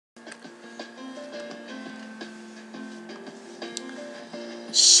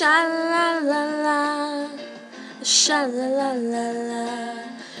Sha la la la, sha la la la la.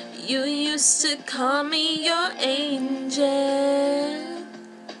 You used to call me your angel.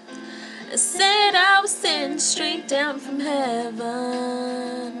 Said I was sent straight down from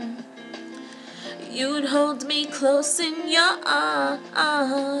heaven. You'd hold me close in your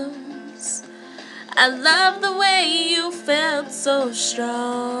arms. I love the way you felt so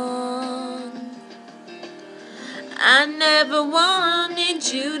strong. I never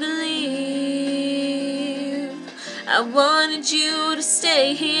wanted you to leave. I wanted you to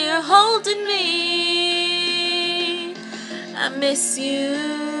stay here holding me. I miss you,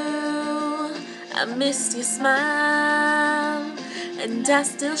 I miss your smile, and I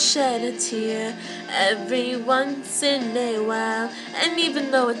still shed a tear every once in a while. And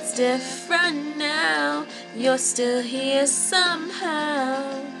even though it's different now, you're still here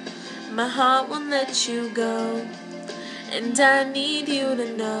somehow. My heart won't let you go, and I need you to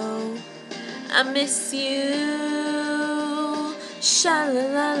know I miss you. Sha la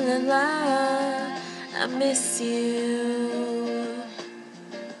la la la, I miss you.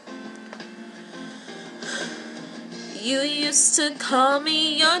 You used to call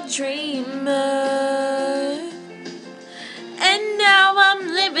me your dreamer, and now I'm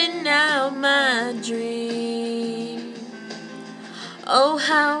living out my dream. Oh,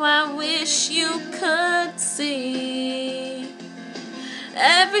 how I wish you could see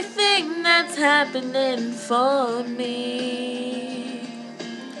everything that's happening for me.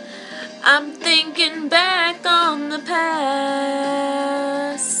 I'm thinking back on the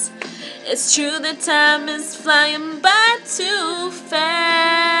past. It's true that time is flying by too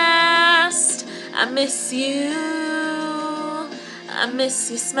fast. I miss you, I miss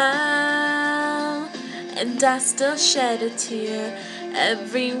your smile, and I still shed a tear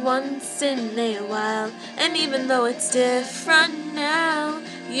every once in a while. And even though it's different now,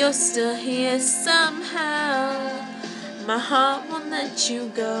 you're still here somehow. My heart won't let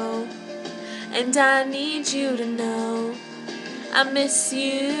you go, and I need you to know I miss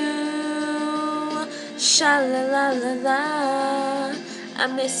you. Sha la la la la, I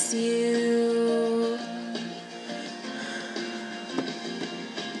miss you.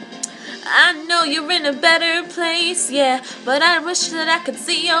 I know you're in a better place, yeah, but I wish that I could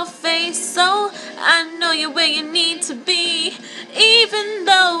see your face. So I know you're where you need to be, even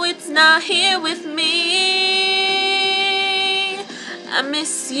though it's not here with me. I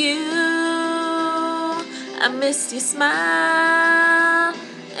miss you, I miss your smile,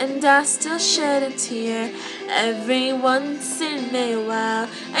 and I still shed a tear every once in a while.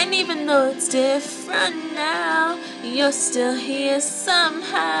 And even though it's different now, you're still here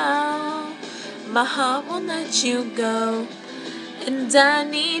somehow. My heart won't let you go, and I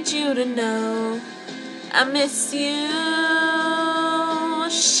need you to know I miss you.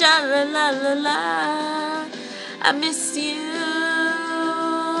 Sha la la la la, I miss you,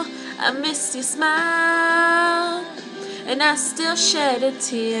 I miss your smile, and I still shed a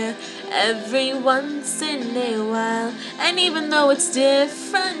tear every once in a while. And even though it's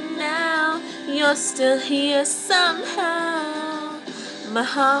different now, you're still here somehow. My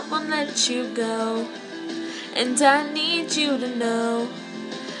heart won't let you go, and I need you to know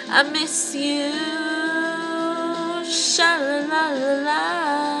I miss you. Sha la la la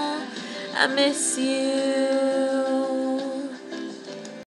la, I miss you.